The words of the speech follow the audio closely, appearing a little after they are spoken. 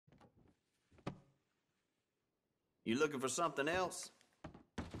You looking for something else?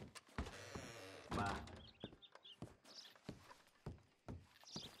 Bye. I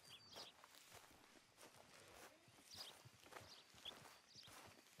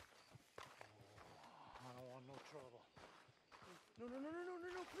don't want no trouble. No,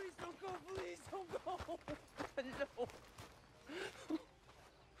 please don't go, please don't go. No.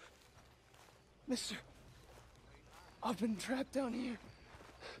 Mister, I've been trapped down here.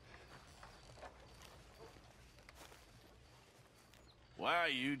 Why are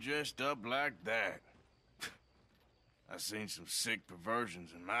you dressed up like that? I've seen some sick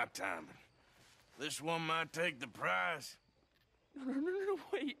perversions in my time, but this one might take the prize. No,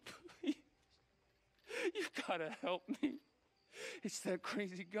 wait, please. You gotta help me. It's that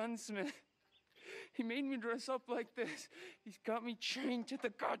crazy gunsmith. He made me dress up like this. He's got me chained to the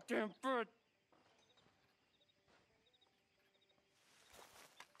goddamn bed.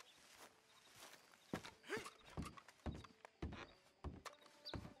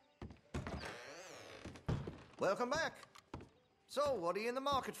 Welcome back. So, what are you in the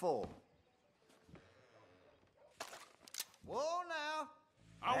market for? Whoa, now.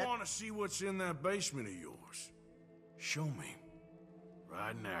 I want to see what's in that basement of yours. Show me.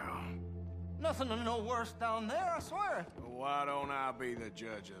 Right now. Nothing to no worse down there, I swear. Well, why don't I be the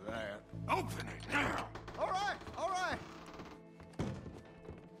judge of that? Open it now! All right.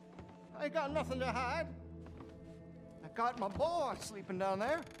 I ain't got nothing to hide. I got my boy sleeping down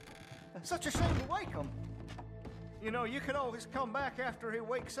there. It's such a shame to wake him. You know, you can always come back after he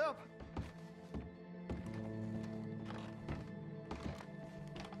wakes up.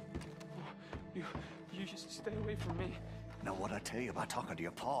 You just stay away from me. Know what I tell you about talking to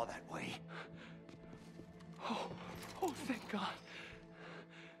your pa that way? Oh, thank God.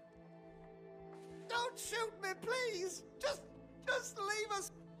 Don't shoot me, please. Just leave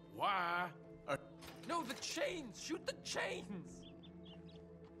us. Why? No, the chains! Shoot the chains!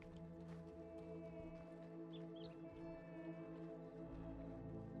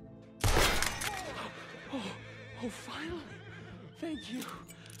 Oh, finally! Thank you.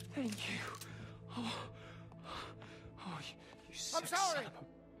 Oh, you sick I'm sorry. son of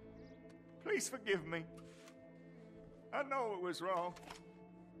a... Please forgive me. I know it was wrong.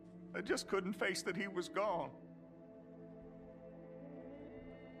 I just couldn't face that he was gone.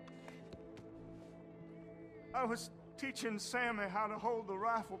 I was teaching Sammy how to hold the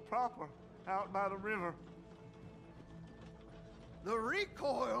rifle proper out by the river. The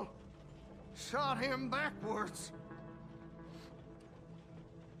recoil shot him backwards.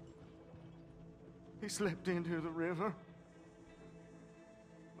 He slipped into the river.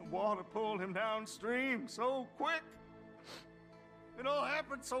 The water pulled him downstream so quick. It all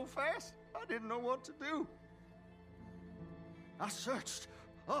happened so fast, I didn't know what to do. I searched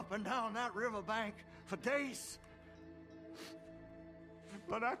up and down that riverbank for days.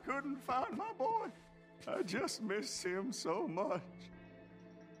 But I couldn't find my boy. I just miss him so much.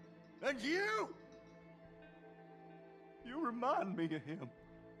 And you remind me of him.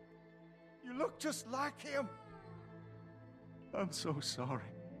 You look just like him. I'm so sorry.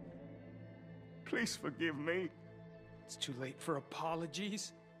 Please forgive me. It's too late for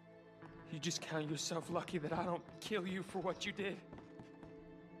apologies. You just count yourself lucky that I don't kill you for what you did.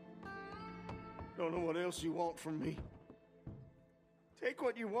 Don't know what else you want from me. Take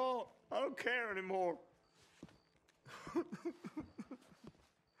what you want. I don't care anymore.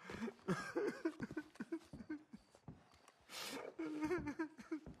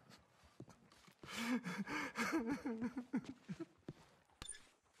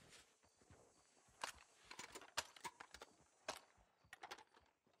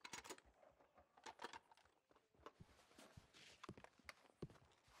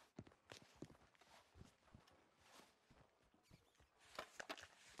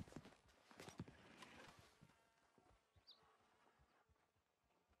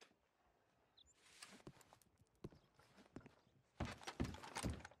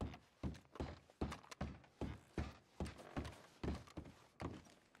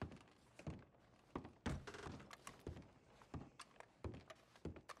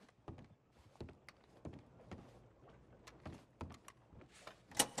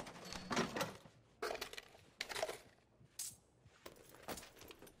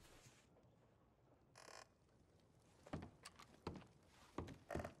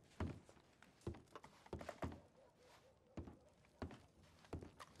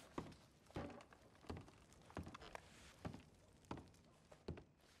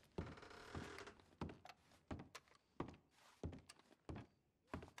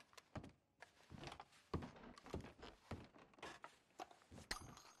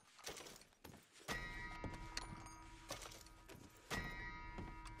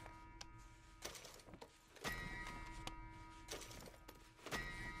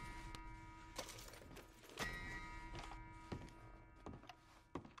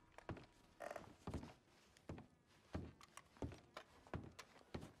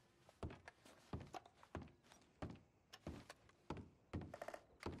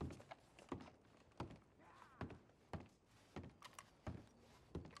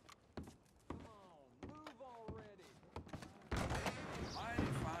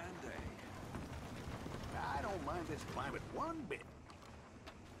 mind this climate one bit.